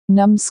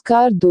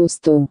नमस्कार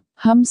दोस्तों,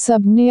 हम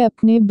सब ने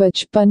अपने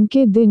बचपन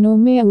के दिनों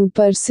में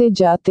ऊपर से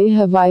जाते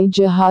हवाई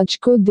जहाज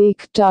को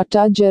देख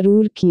टाटा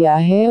जरूर किया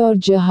है और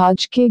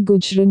जहाज के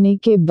गुजरने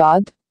के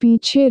बाद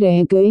पीछे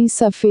रह गई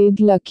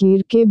सफ़ेद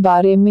लकीर के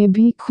बारे में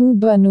भी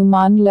खूब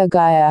अनुमान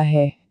लगाया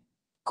है।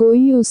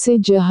 कोई उसे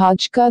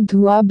जहाज का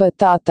धुआं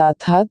बताता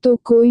था तो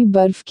कोई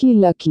बर्फ की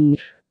लकीर,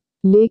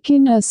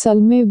 लेकिन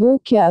असल में वो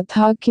क्या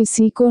था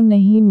किसी को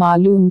नहीं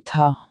मालूम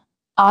था।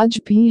 आज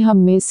भी हम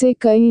में से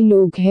कई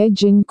लोग हैं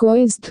जिनको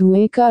इस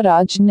धुएं का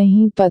राज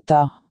नहीं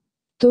पता।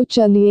 तो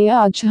चलिए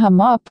आज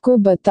हम आपको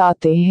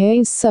बताते हैं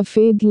इस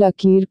सफ़ेद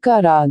लकीर का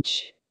राज।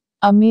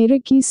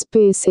 अमेरिकी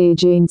स्पेस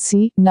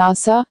एजेंसी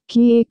नासा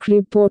की एक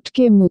रिपोर्ट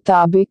के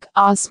मुताबिक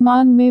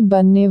आसमान में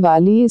बनने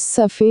वाली इस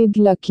सफ़ेद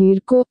लकीर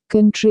को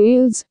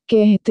कंट्रेल्स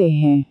कहते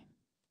हैं।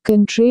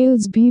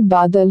 कंट्रेल्स भी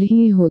बादल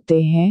ही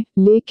होते हैं,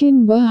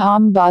 लेकिन वह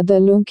आम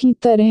बादलों की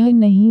तरह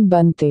नहीं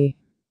बनते।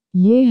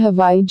 ये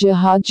हवाई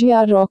जहाज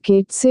या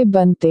रॉकेट से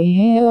बनते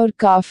हैं और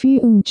काफ़ी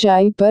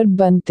ऊंचाई पर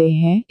बनते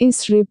हैं।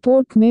 इस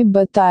रिपोर्ट में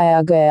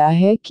बताया गया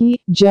है कि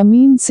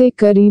जमीन से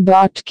करीब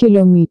 8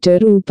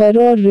 किलोमीटर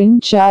ऊपर और ऋण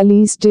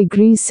 40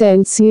 डिग्री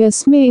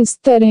सेल्सियस में इस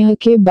तरह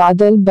के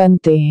बादल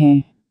बनते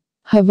हैं।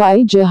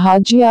 हवाई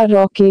जहाज या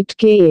रॉकेट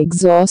के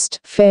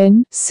एग्जॉस्ट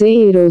फैन से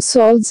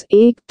एरोसॉल्स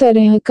एक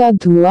तरह का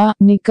धुआं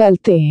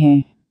निकलते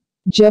हैं।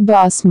 जब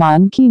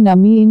आसमान की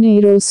नमी इन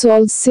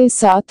एरोसॉल्स से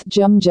साथ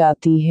जम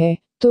जाती है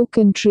तो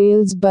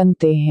कंट्रेल्स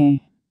बनते हैं।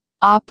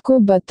 आपको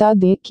बता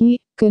दें कि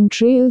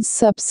कंट्रेल्स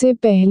सबसे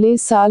पहले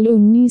साल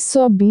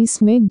 1920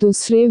 में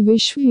दूसरे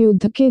विश्व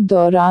युद्ध के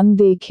दौरान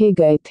देखे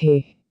गए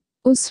थे।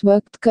 उस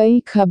वक्त कई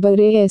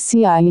खबरें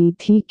ऐसी आई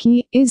थी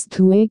कि इस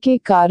धुएं के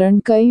कारण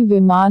कई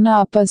विमान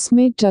आपस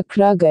में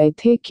टकरा गए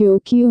थे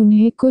क्योंकि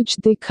उन्हें कुछ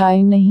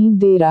दिखाई नहीं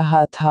दे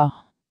रहा था।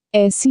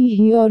 ऐसी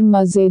ही और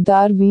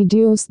मज़ेदार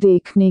वीडियोस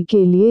देखने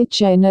के लिए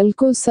चैनल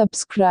को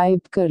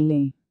सब्सक्राइब कर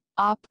लें।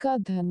 आपका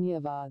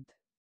धन्यवाद।